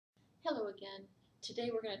Hello again.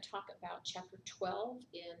 Today we're going to talk about Chapter 12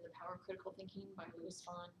 in The Power of Critical Thinking by Lewis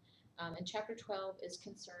Vaughn. And Chapter 12 is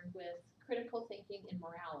concerned with critical thinking and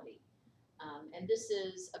morality. And this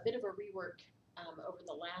is a bit of a rework over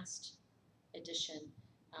the last edition.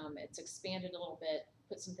 It's expanded a little bit,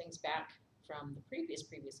 put some things back from the previous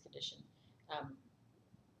edition.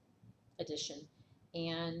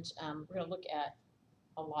 And we're going to look at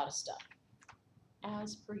a lot of stuff,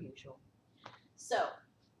 as per usual. So,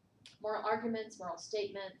 moral arguments, moral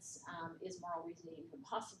statements, is moral reasoning even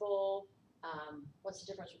possible? What's the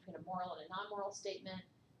difference between a moral and a non-moral statement?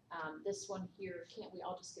 This one here, can't we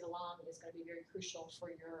all just get along, is going to be very crucial for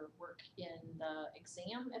your work in the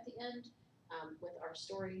exam at the end with our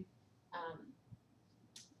story.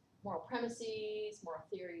 Moral premises, moral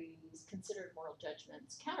theories, considered moral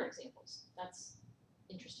judgments, counterexamples. That's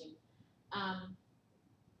interesting.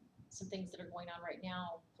 Some things that are going on right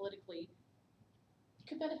now politically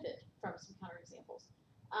could benefit from some counterexamples.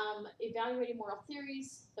 Evaluating moral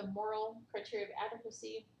theories, the moral criteria of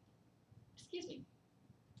adequacy,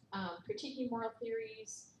 critiquing moral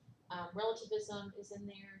theories, relativism is in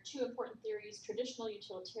there, two important theories, traditional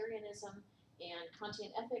utilitarianism and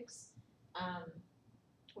Kantian ethics,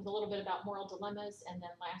 with a little bit about moral dilemmas, and then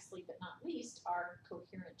lastly but not least, our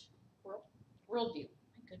coherent worldview.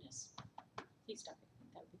 My goodness, please stop it,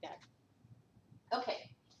 that would be bad. Okay.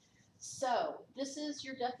 So this is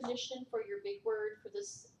your definition for your big word for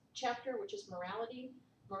this chapter, which is morality.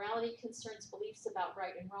 Morality concerns beliefs about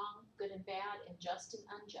right and wrong, good and bad, and just and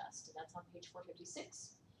unjust. And that's on page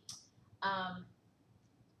 456.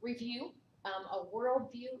 Review. A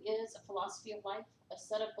worldview is a philosophy of life, a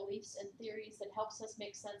set of beliefs and theories that helps us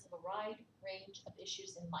make sense of a wide range of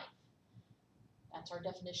issues in life. That's our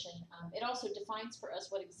definition. It also defines for us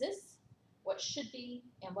what exists, what should be,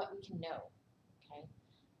 and what we can know. Okay.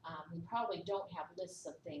 We probably don't have lists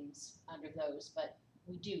of things under those, but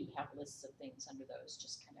we do have lists of things under those,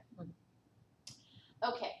 just kind of.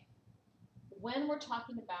 Okay, when we're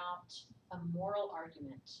talking about a moral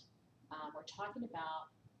argument, we're talking about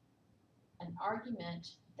an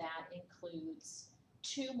argument that includes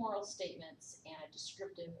two moral statements and a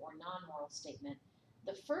descriptive or non-moral statement.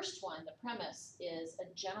 The first one, the premise, is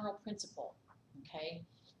a general principle, okay?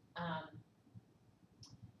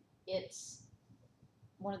 It's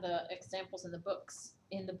one of the examples in the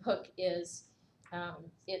book is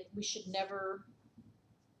we should never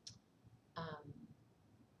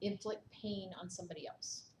inflict pain on somebody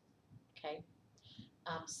else. Okay,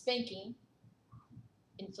 spanking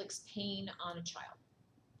inflicts pain on a child.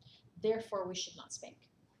 Therefore, we should not spank.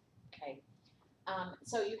 Okay,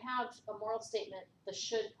 so you have a moral statement, the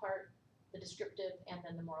should part, the descriptive, and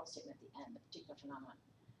then the moral statement at the end, the particular phenomenon.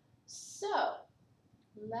 So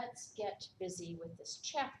let's get busy with this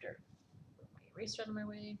chapter. Put my eraser out of my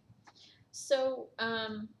way. So I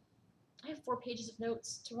have 4 pages of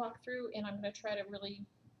notes to walk through, and I'm going to try to really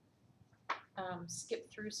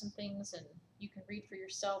skip through some things, and you can read for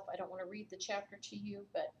yourself. I don't want to read the chapter to you,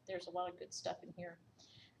 but there's a lot of good stuff in here.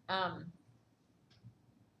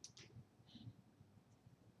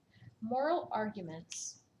 Moral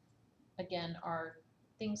arguments, again, are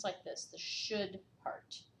things like this, the should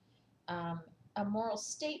part. A moral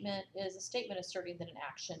statement is a statement asserting that an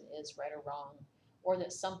action is right or wrong, or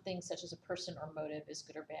that something such as a person or motive is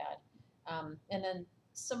good or bad. And then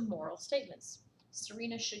some moral statements.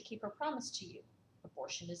 Serena should keep her promise to you.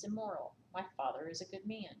 Abortion is immoral. My father is a good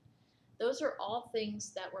man. Those are all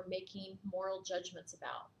things that we're making moral judgments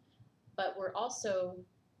about. But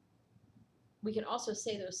we can also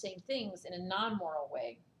say those same things in a non-moral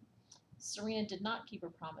way. Serena did not keep her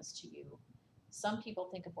promise to you. Some people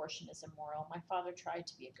think abortion is immoral. My father tried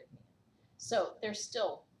to be a good man. So there's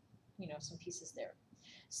still, some pieces there.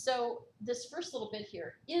 So this first little bit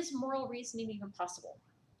here, is moral reasoning even possible?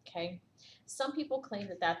 Okay. Some people claim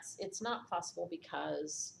that it's not possible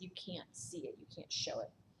because you can't see it, you can't show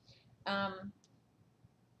it.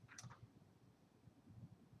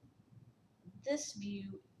 This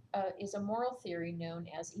view is a moral theory known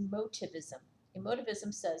as emotivism.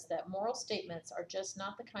 Emotivism says that moral statements are just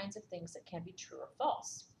not the kinds of things that can be true or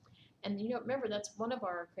false. And remember, that's one of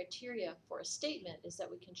our criteria for a statement, is that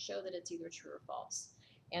we can show that it's either true or false.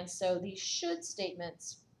 And so these should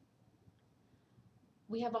statements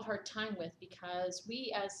we have a hard time with, because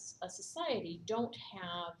we as a society don't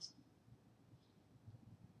have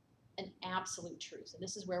an absolute truth. And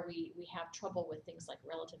this is where we have trouble with things like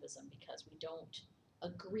relativism, because we don't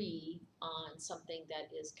agree on something that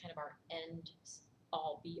is kind of our end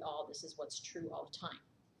all be all. This is what's true all the time.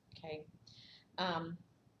 Okay.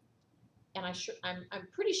 And I'm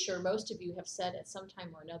pretty sure most of you have said at some time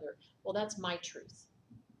or another, well, that's my truth.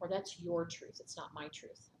 or that's your truth, it's not my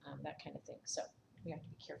truth, that kind of thing. So we have to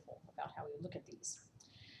be careful about how we look at these.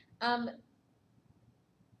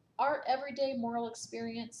 Our everyday moral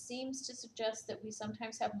experience seems to suggest that we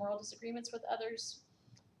sometimes have moral disagreements with others,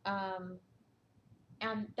 and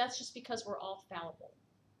that's just because we're all fallible,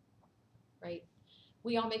 right?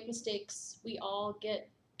 We all make mistakes. We all get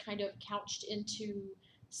kind of couched into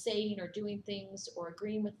saying or doing things or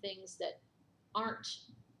agreeing with things that aren't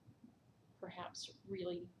perhaps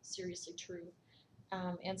really seriously true.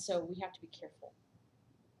 And so we have to be careful.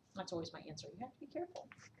 That's always my answer. You have to be careful.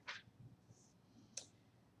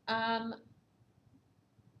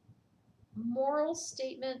 Moral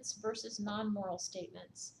statements versus non-moral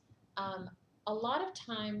statements. A lot of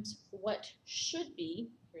times what should be,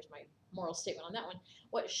 here's my moral statement on that one,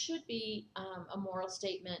 what should be a moral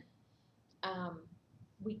statement,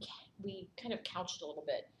 we kind of couch it a little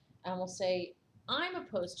bit. And we'll say, I'm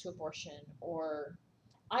opposed to abortion, or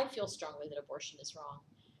I feel strongly that abortion is wrong.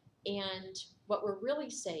 And what we're really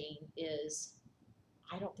saying is,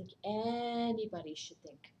 I don't think anybody should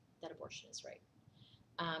think that abortion is right.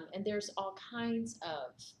 And there's all kinds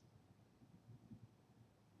of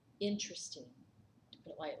interesting, to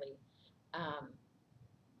put it lightly,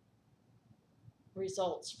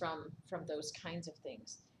 results from those kinds of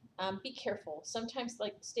things. Be careful. Sometimes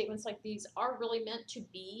like statements like these are really meant to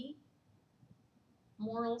be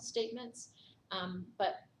moral statements,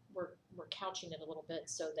 but we're couching it a little bit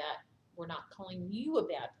so that we're not calling you a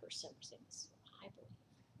bad person. We're saying this is what I believe.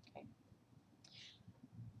 Okay.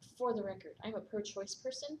 For the record, I'm a pro-choice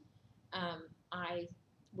person. I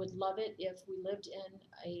would love it if we lived in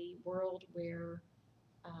a world where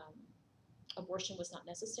abortion was not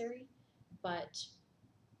necessary, but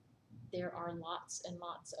there are lots and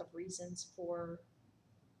lots of reasons for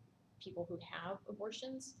people who have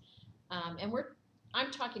abortions, and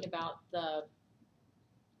I'm talking about the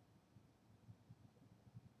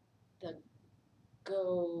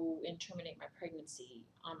go and terminate my pregnancy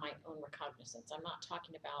on my own recognizance. I'm not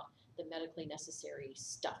talking about the medically necessary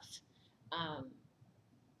stuff.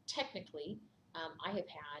 Technically, I have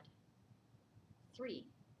had 3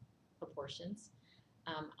 abortions.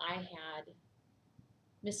 I had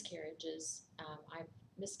miscarriages. I've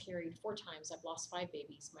miscarried 4 times. I've lost 5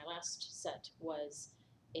 babies. My last set was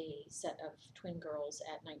a set of twin girls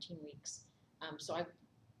at 19 weeks. So I've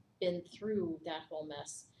been through that whole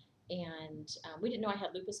mess. And we didn't know I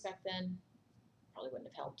had lupus back then. Probably wouldn't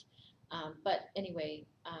have helped. But anyway,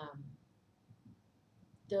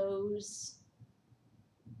 those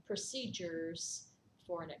procedures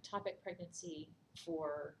for an ectopic pregnancy,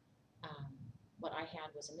 for what I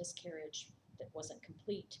had was a miscarriage that wasn't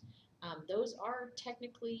complete. Those are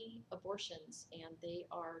technically abortions, and they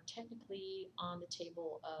are technically on the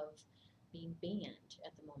table of being banned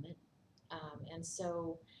at the moment. And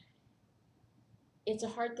so it's a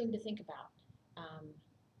hard thing to think about.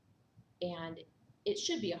 And it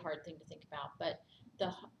should be a hard thing to think about, but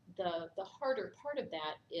the harder part of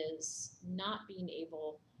that is not being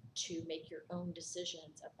able to make your own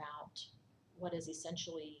decisions about what is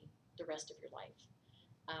essentially the rest of your life.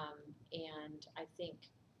 And I think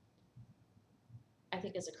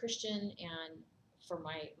as a Christian, and for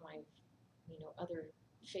my other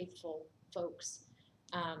faithful folks,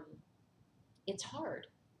 it's hard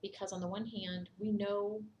because on the one hand we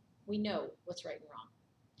know what's right and wrong.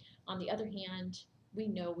 On the other hand, we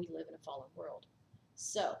know we live in a fallen world.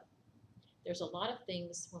 So there's a lot of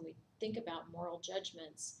things when we think about moral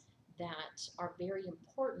judgments that are very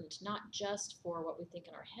important, not just for what we think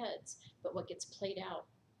in our heads, but what gets played out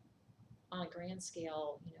on a grand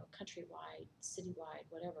scale, countrywide, citywide,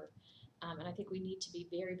 whatever. And I think we need to be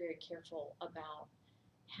very, very careful about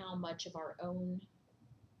how much of our own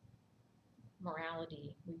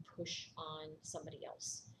morality we push on somebody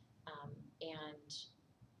else. And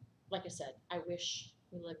like I said, I wish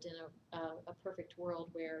we lived in a perfect world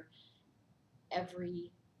where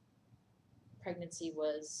every pregnancy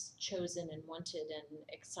was chosen and wanted and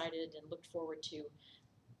excited and looked forward to,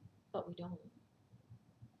 but we don't.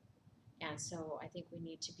 And so I think we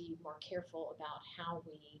need to be more careful about how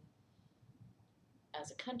we,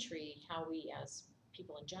 as a country, how we as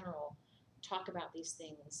people in general, talk about these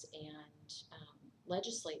things and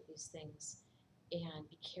legislate these things, and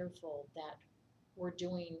be careful that we're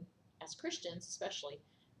doing, as Christians especially,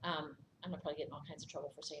 I'm going to probably get in all kinds of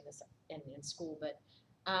trouble for saying this in school, but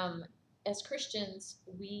as Christians,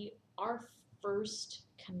 our first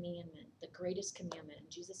commandment, the greatest commandment, and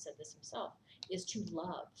Jesus said this himself, is to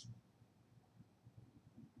love.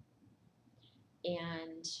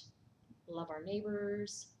 And love our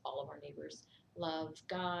neighbors, all of our neighbors, love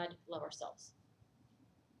God, love ourselves.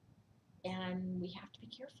 and we have to be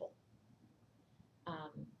careful.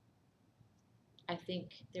 I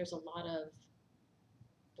think there's a lot of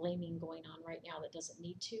blaming going on right now that doesn't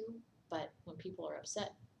need to, but when people are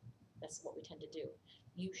upset, that's what we tend to do.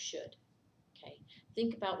 You should, okay?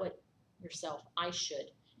 Think about what yourself, I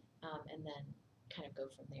should, and then kind of go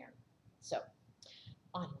from there. So,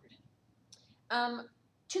 onward.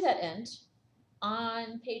 To that end,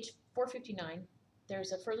 on page 459,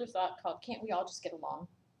 there's a further thought called Can't We All Just Get Along?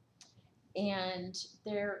 And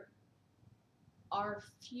there are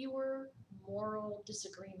fewer moral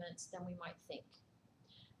disagreements than we might think.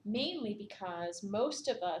 Mainly because most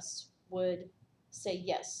of us would say,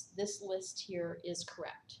 yes, this list here is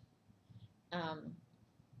correct.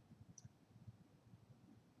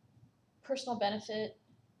 Personal benefit,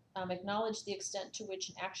 acknowledge the extent to which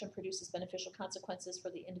an action produces beneficial consequences for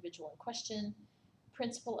the individual in question.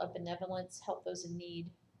 Principle of benevolence, help those in need.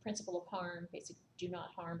 Principle of harm, basically do not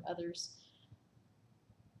harm others.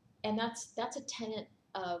 And that's a tenet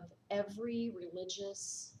of every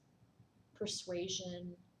religious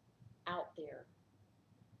persuasion out there,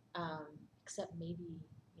 except maybe,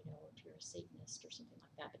 if you're a Satanist or something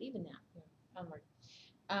like that. But even that, onward.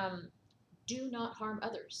 Do not harm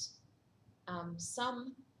others.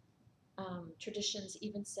 Some traditions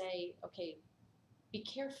even say, okay, be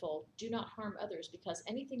careful, do not harm others, because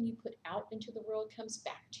anything you put out into the world comes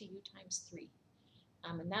back to you times 3.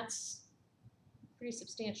 And that's pretty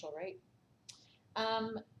substantial, right?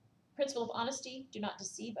 Principle of honesty, do not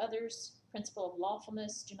deceive others. Principle of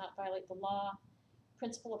lawfulness, do not violate the law.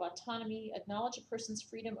 Principle of autonomy, acknowledge a person's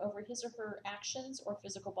freedom over his or her actions or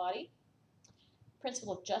physical body.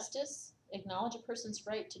 Principle of justice, acknowledge a person's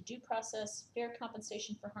right to due process, fair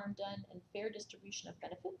compensation for harm done, and fair distribution of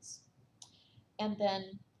benefits. And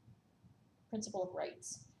then principle of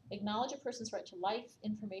rights, acknowledge a person's right to life,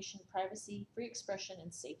 information, privacy, free expression,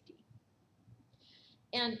 and safety.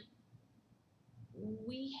 And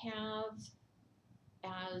we have,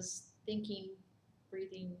 as thinking,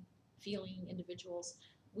 breathing, feeling individuals,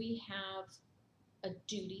 we have a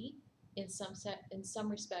duty in some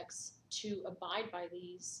respects to abide by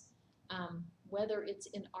these, whether it's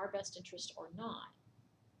in our best interest or not.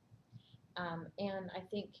 And I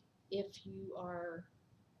think if you are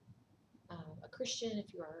a Christian,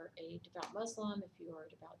 if you are a devout Muslim, if you are a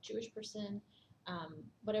devout Jewish person,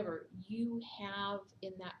 whatever, you have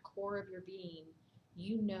in that core of your being,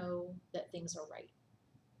 you know that things are right,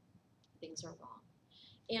 things are wrong.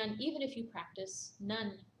 And even if you practice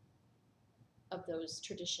none of those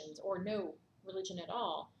traditions or no religion at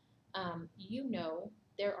all, you know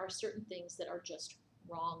there are certain things that are just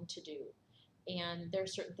wrong to do. And there are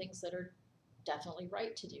certain things that are definitely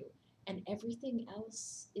right to do. And everything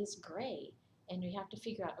else is gray. And you have to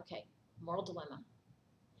figure out, okay, moral dilemma.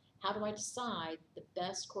 How do I decide the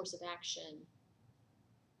best course of action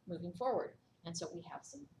moving forward? And so we have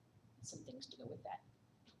some things to go with that.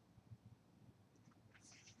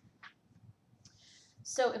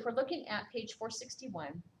 So if we're looking at page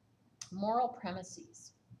 461, moral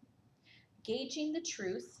premises. Gauging the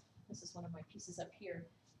truth, this is one of my pieces up here,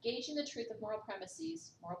 gauging the truth of moral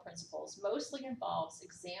premises, moral principles, mostly involves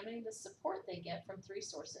examining the support they get from 3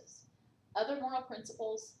 sources. Other moral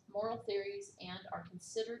principles, moral theories, and are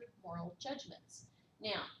considered moral judgments.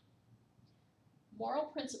 Now, moral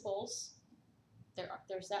principles,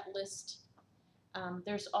 there's that list.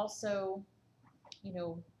 There's also,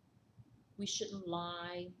 we shouldn't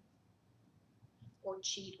lie or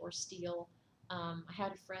cheat or steal. I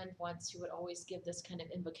had a friend once who would always give this kind of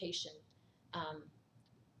invocation,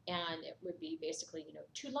 and it would be basically,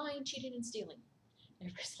 to lying, cheating, and stealing. And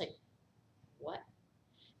everybody's like, what?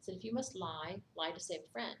 So if you must lie, lie to save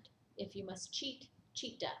a friend. If you must cheat,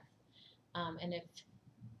 cheat death. And if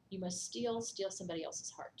you must steal, steal somebody else's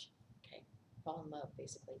heart. Okay, fall in love,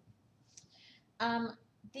 basically.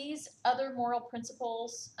 These other moral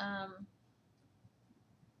principles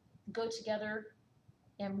go together,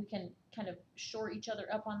 and we can kind of shore each other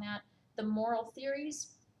up on that. The moral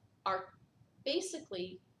theories are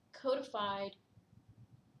basically codified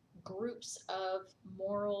groups of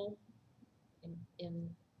moral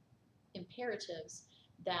imperatives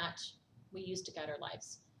that we use to guide our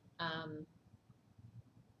lives.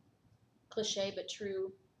 Cliche but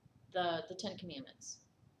true, the 10 Commandments.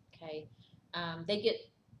 Okay, they get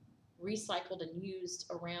recycled and used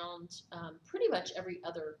around pretty much every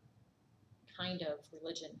other kind of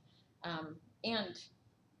religion. And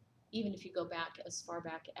even if you go back as far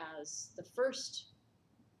back as the first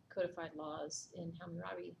codified laws in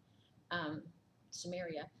Hammurabi,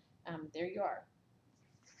 Sumeria, there you are.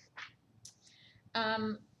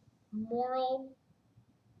 Moral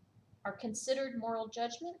are considered moral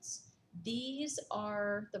judgments, These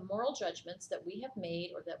are the moral judgments that we have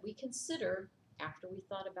made or that we consider after we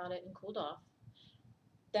thought about it and cooled off,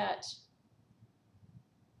 that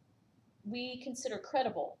we consider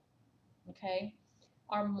credible, okay,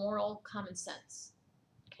 our moral common sense.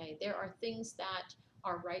 Okay, there are things that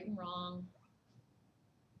are right and wrong,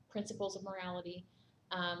 principles of morality,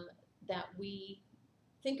 that we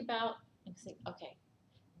think about and think, okay,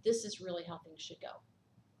 this is really how things should go.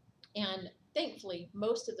 And thankfully,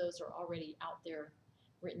 most of those are already out there,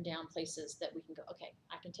 written down places that we can go, okay,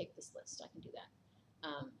 I can take this list, I can do that.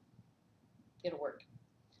 It'll work.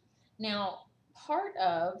 Now, part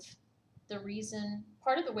of the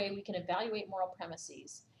way we can evaluate moral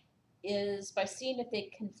premises is by seeing if they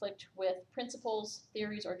conflict with principles,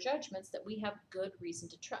 theories, or judgments that we have good reason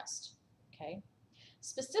to trust. Okay?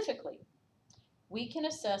 Specifically, we can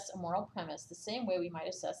assess a moral premise the same way we might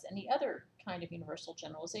assess any other kind of universal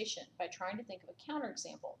generalization, by trying to think of a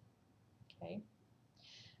counterexample. Okay?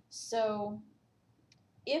 So,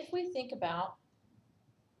 if we think about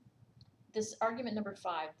this argument number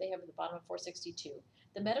 5, they have at the bottom of 462.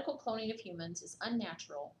 The medical cloning of humans is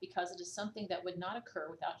unnatural because it is something that would not occur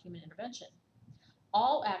without human intervention.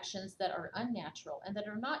 All actions that are unnatural and that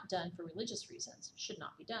are not done for religious reasons should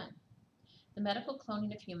not be done. The medical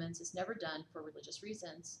cloning of humans is never done for religious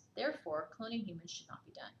reasons. Therefore, cloning humans should not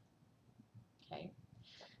be done. Okay.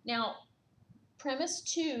 Now, premise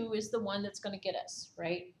 2 is the one that's going to get us,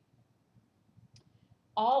 right?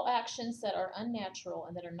 All actions that are unnatural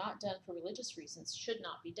and that are not done for religious reasons should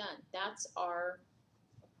not be done. That's our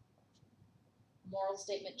moral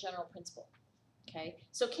statement general principle. Okay,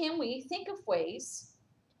 so can we think of ways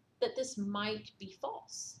that this might be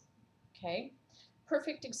false? Okay,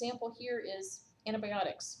 perfect example here is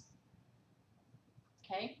antibiotics.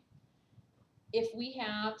 Okay, if we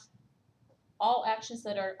have all actions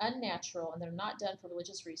that are unnatural and that are not done for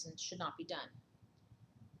religious reasons should not be done.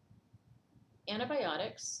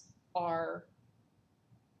 Antibiotics are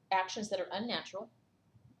actions that are unnatural.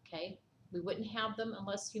 Okay, we wouldn't have them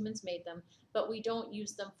unless humans made them, but we don't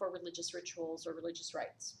use them for religious rituals or religious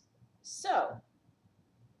rites. So,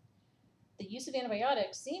 the use of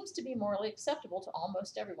antibiotics seems to be morally acceptable to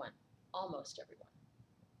almost everyone. Almost everyone.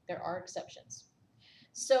 There are exceptions.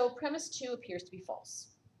 So, premise 2 appears to be false.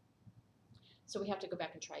 So, we have to go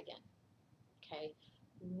back and try again. Okay,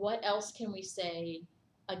 what else can we say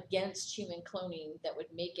against human cloning that would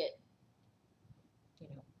make it,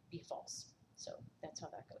 be false? So, that's how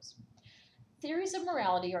that goes. Theories of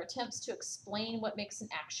morality are attempts to explain what makes an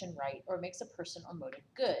action right or makes a person or motive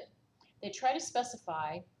good. They try to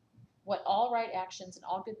specify what all right actions and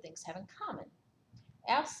all good things have in common.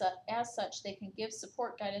 As such, they can give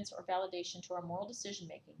support, guidance, or validation to our moral decision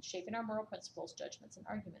making, shaping our moral principles, judgments, and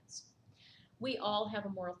arguments. We all have a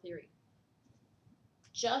moral theory.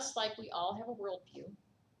 Just like we all have a worldview,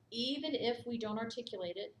 even if we don't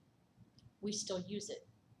articulate it, we still use it.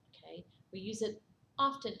 Okay? We use it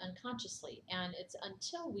often unconsciously, and it's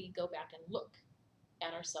until we go back and look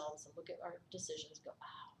at ourselves and look at our decisions, go,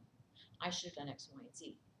 oh, I should have done X, Y, and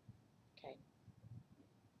Z. Okay.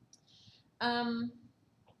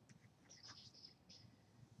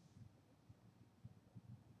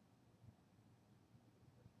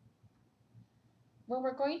 When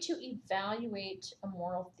we're going to evaluate a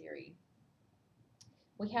moral theory,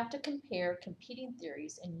 we have to compare competing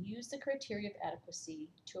theories and use the criteria of adequacy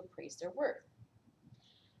to appraise their worth.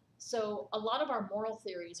 So a lot of our moral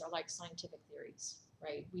theories are like scientific theories,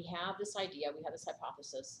 right? We have this idea, we have this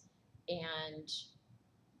hypothesis, and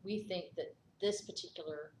we think that this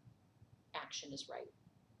particular action is right.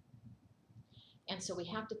 And so we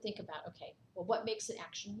have to think about, okay, well, what makes an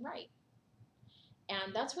action right?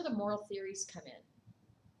 And that's where the moral theories come in.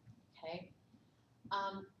 Okay,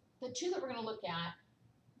 the 2 that we're going to look at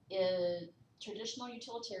is traditional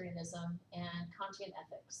utilitarianism and Kantian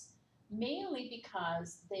ethics, mainly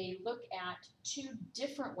because they look at 2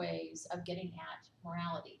 different ways of getting at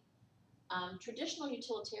morality. Traditional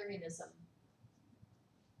utilitarianism,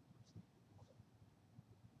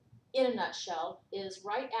 in a nutshell, is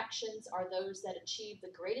right actions are those that achieve the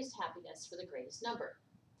greatest happiness for the greatest number.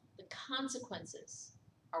 The consequences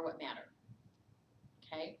are what matter.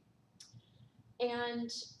 Okay? And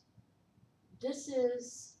this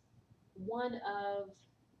is one of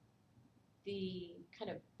the kind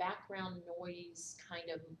of background noise kind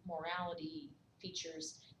of morality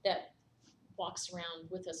features that walks around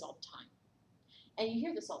with us all the time. And you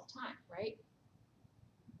hear this all the time, right?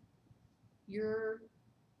 Your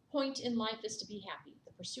point in life is to be happy,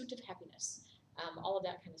 the pursuit of happiness, all of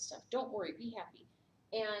that kind of stuff. Don't worry, be happy.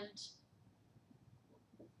 And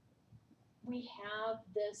we have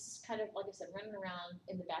this kind of, like I said, running around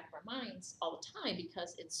in the back of our minds all the time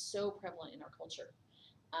because it's so prevalent in our culture.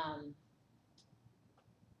 Um,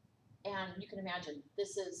 and you can imagine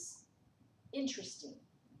this is interesting.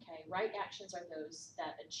 Okay, right actions are those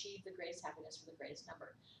that achieve the greatest happiness for the greatest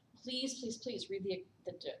number. Please, please, please read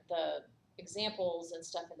the examples and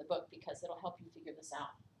stuff in the book because it'll help you figure this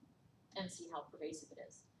out and see how pervasive it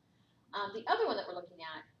is. The other one that we're looking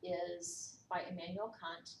at is by Immanuel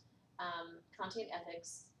Kant, Kantian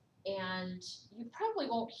ethics, and you probably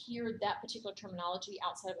won't hear that particular terminology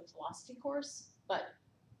outside of a philosophy course, but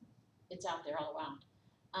it's out there all around.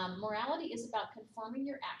 Morality is about conforming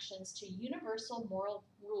your actions to universal moral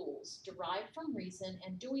rules derived from reason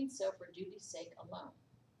and doing so for duty's sake alone.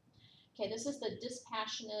 Okay, this is the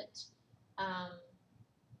dispassionate, um,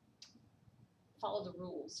 follow the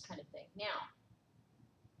rules kind of thing. Now,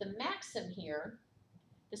 the maxim here,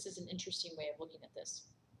 this is an interesting way of looking at this.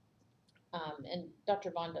 And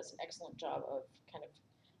Dr. Vaughn does an excellent job of kind of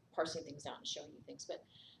parsing things out and showing you things. But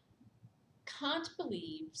Kant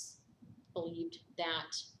believed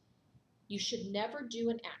that you should never do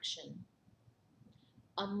an action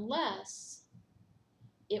unless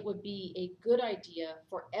it would be a good idea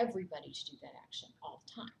for everybody to do that action all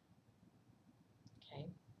the time. Okay?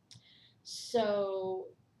 So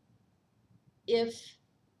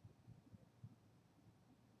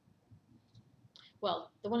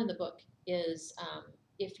the one in the book is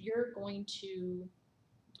if you're going to, you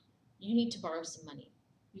need to borrow some money.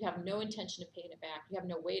 You have no intention of paying it back. You have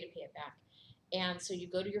no way to pay it back. And so you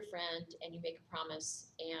go to your friend and you make a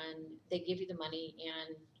promise and they give you the money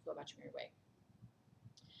and you go about your merry way.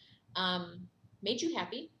 Made you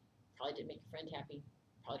happy. Probably didn't make your friend happy.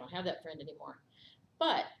 Probably don't have that friend anymore.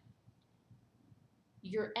 But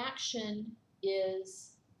your action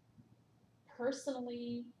is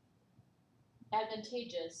personally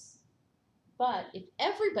advantageous. But if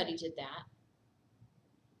everybody did that,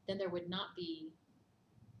 then there would not be,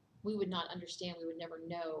 we would not understand, we would never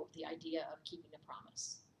know the idea of keeping a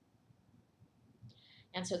promise.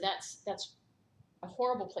 And so that's a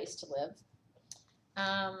horrible place to live.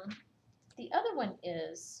 The other one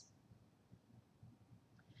is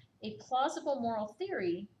a plausible moral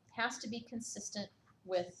theory has to be consistent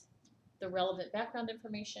with the relevant background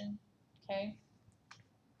information, okay?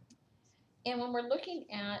 And when we're looking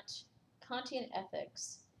at Kantian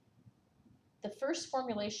ethics, the first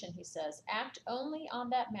formulation, he says, act only on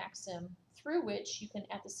that maxim through which you can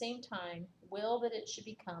at the same time will that it should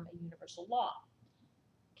become a universal law.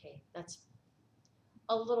 Okay, that's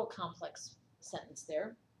a little complex sentence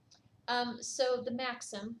there. So the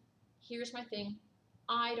maxim, here's my thing,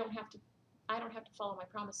 I don't have to follow my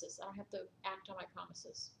promises. I don't have to act on my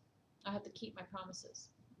promises. I have to keep my promises.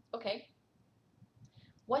 Okay.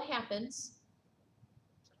 What happens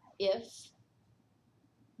if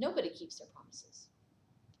nobody keeps their promises?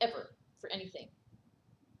 Ever, for anything.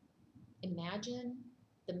 Imagine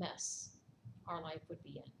the mess our life would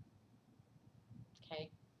be in.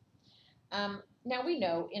 Okay. Now we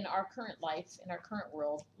know in our current life, in our current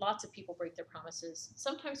world, lots of people break their promises,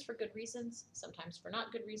 sometimes for good reasons, sometimes for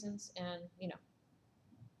not good reasons, and you know.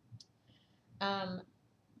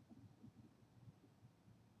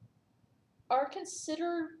 Our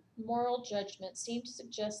considered moral judgment seems to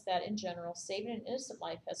suggest that, in general, saving an innocent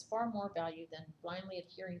life has far more value than blindly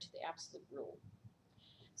adhering to the absolute rule.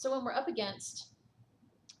 So when we're up against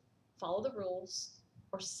follow the rules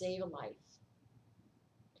or save a life,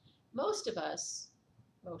 most of us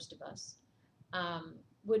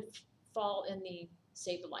would fall in the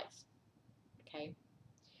save the life, okay?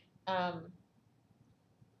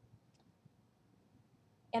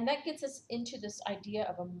 And that gets us into this idea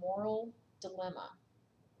of a moral dilemma,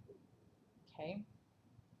 okay?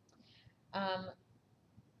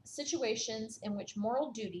 Situations in which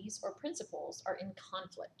moral duties or principles are in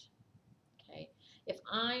conflict, okay? If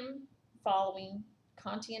I'm following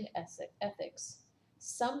Kantian ethics,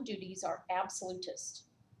 some duties are absolutist,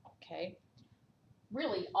 okay?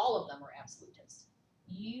 Really, all of them are absolutist.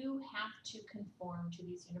 You have to conform to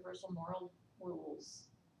these universal moral rules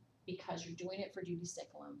because you're doing it for duty's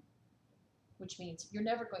sake alone, which means you're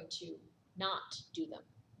never going to not do them,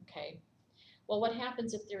 okay? Well, what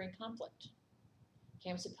happens if they're in conflict? Okay,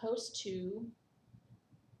 I'm supposed to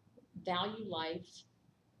value life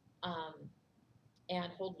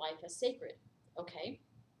and hold life as sacred, okay?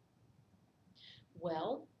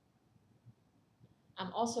 Well,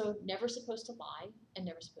 I'm also never supposed to lie and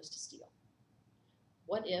never supposed to steal.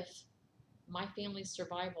 What if my family's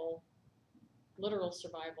survival, literal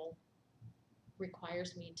survival,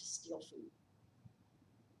 requires me to steal food?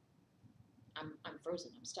 I'm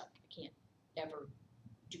frozen, I'm stuck, I can't ever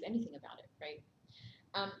do anything about it, right?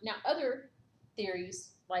 Now, other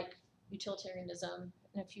theories like utilitarianism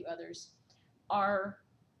and a few others are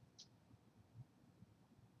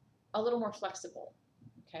a little more flexible.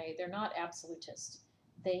 Okay, they're not absolutist.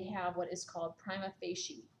 They have what is called prima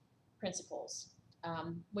facie principles,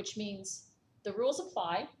 which means the rules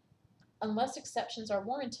apply unless exceptions are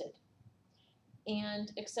warranted.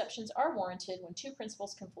 And exceptions are warranted when two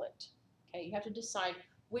principles conflict. Okay, you have to decide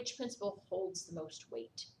which principle holds the most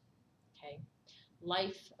weight. Okay,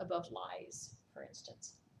 life above lies, for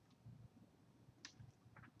instance.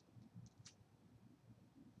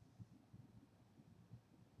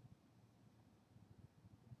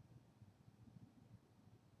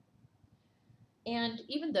 And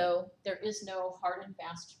even though there is no hard and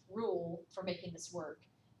fast rule for making this work,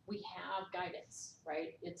 we have guidance,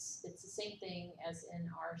 right? It's the same thing as in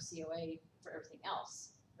our COA for everything else,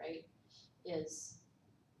 right? Is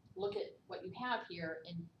look at what you have here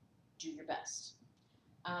and do your best.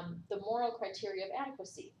 The moral criteria of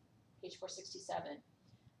adequacy, page 467.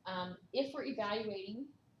 If we're evaluating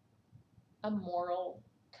a moral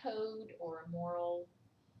code or a moral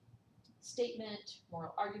statement,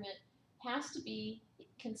 moral argument, has to be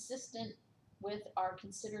consistent with our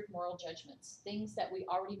considered moral judgments, things that we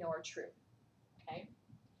already know are true. Okay?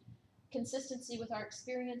 Consistency with our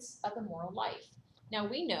experience of the moral life. Now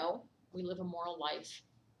we know we live a moral life,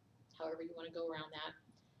 however you want to go around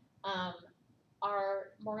that.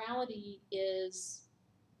 Our morality is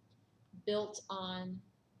built on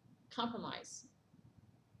compromise,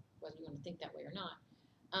 whether you want to think that way or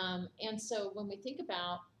not. And so when we think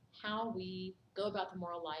about how we go about the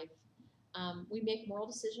moral life, we make moral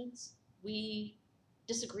decisions. We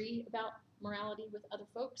disagree about morality with other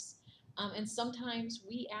folks. And sometimes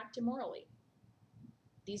we act immorally.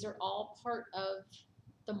 These are all part of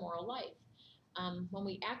the moral life. When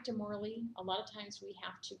we act immorally, a lot of times we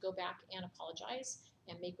have to go back and apologize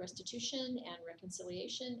and make restitution and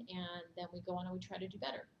reconciliation, and then we go on and we try to do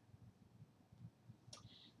better.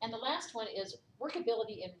 And the last one is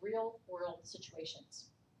workability in real world situations.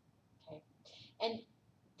 Okay, and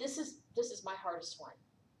this is my hardest one.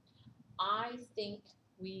 I think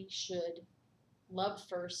we should love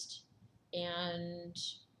first and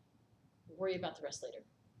worry about the rest later.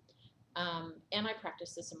 And I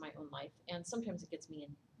practice this in my own life, and sometimes it gets me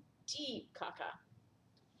in deep caca.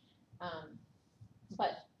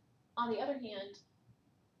 But on the other hand,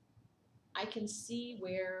 I can see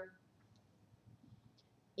where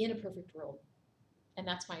in a perfect world, and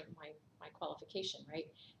that's my qualification, right?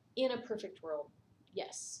 In a perfect world,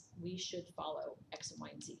 yes, we should follow X and Y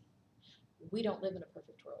and Z. We don't live in a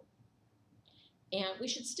perfect world. And we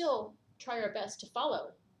should still try our best to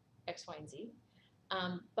follow X, Y, and Z.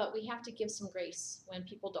 But we have to give some grace when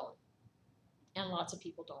people don't. And lots of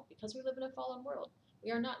people don't, because we live in a fallen world.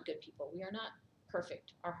 We are not good people. We are not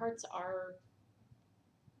perfect. Our hearts are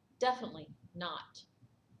definitely not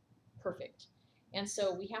perfect. And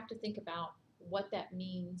so we have to think about what that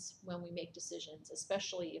means when we make decisions,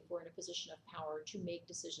 especially if we're in a position of power to make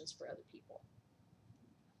decisions for other people.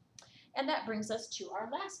 And that brings us to our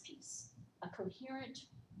last piece, a coherent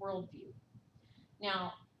worldview.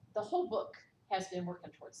 Now, the whole book has been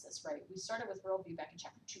working towards this, right? We started with worldview back in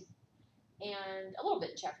chapter 2, and a little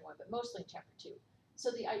bit in chapter 1, but mostly in chapter 2.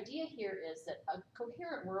 So the idea here is that a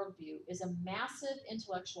coherent worldview is a massive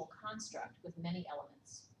intellectual construct with many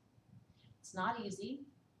elements. It's not easy.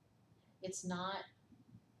 It's not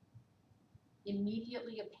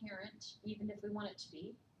immediately apparent, even if we want it to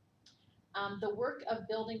be. The work of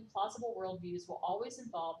building plausible worldviews will always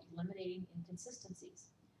involve eliminating inconsistencies.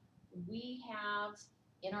 We have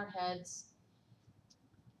in our heads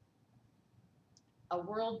a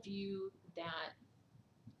worldview that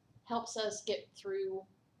helps us get through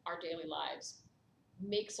our daily lives,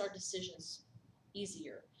 makes our decisions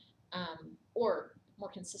easier, or more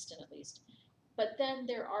consistent at least. But then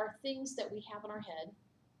there are things that we have in our head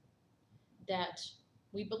that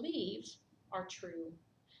we believe are true,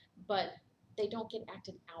 but they don't get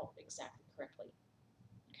acted out exactly correctly,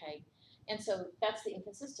 okay? And so that's the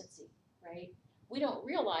inconsistency, right? We don't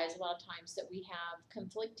realize a lot of times that we have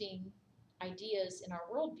conflicting ideas in our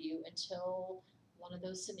worldview until one of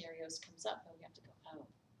those scenarios comes up and we have to go, oh,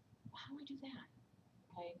 how do I do that,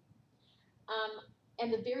 okay?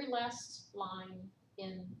 And the very last line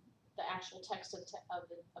in the actual text of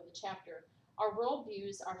the chapter, our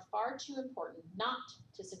worldviews are far too important not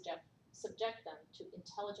to subject them to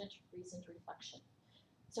intelligent, reasoned reflection.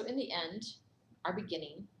 So in the end, our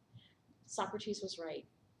beginning, Socrates was right.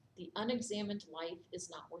 The unexamined life is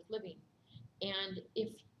not worth living. And if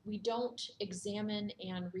we don't examine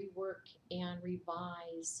and rework and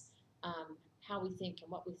revise how we think and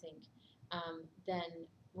what we think, then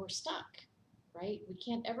we're stuck, right? We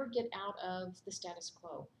can't ever get out of the status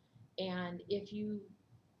quo. And if you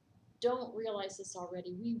don't realize this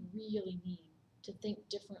already, we really need to think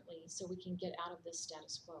differently so we can get out of this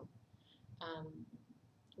status quo.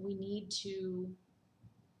 We need to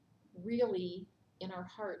really, in our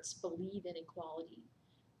hearts, believe in equality.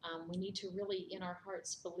 We need to really, in our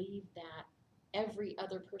hearts, believe that every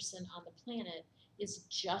other person on the planet is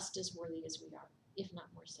just as worthy as we are, if not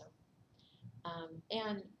more so.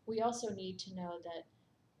 And we also need to know that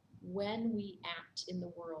when we act in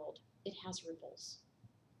the world, it has ripples.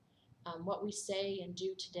 What we say and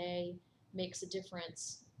do today makes a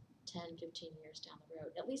difference 10, 15 years down the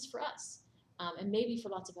road, at least for us, and maybe for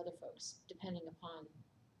lots of other folks, depending upon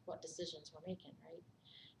what decisions we're making, right?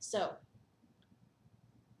 So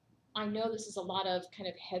I know this is a lot of kind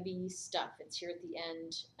of heavy stuff. It's here at the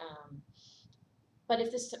end. But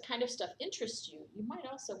if this kind of stuff interests you, you might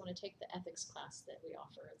also want to take the ethics class that we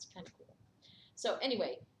offer. It's kind of cool. So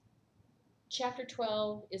anyway, Chapter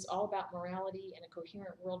 12 is all about morality and a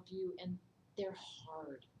coherent worldview, and they're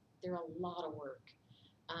hard. They're a lot of work.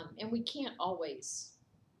 And we can't always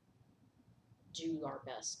do our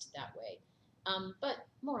best that way. But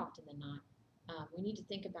more often than not, we need to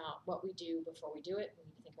think about what we do before we do it. We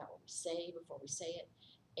need to think about what we say before we say it.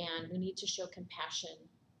 And we need to show compassion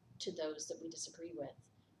to those that we disagree with,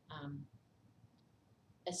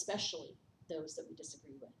 especially those that we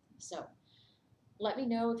disagree with. So let me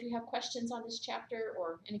know if you have questions on this chapter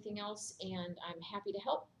or anything else, and I'm happy to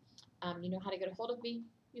help. You know how to get a hold of me.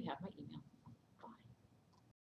 You have my email.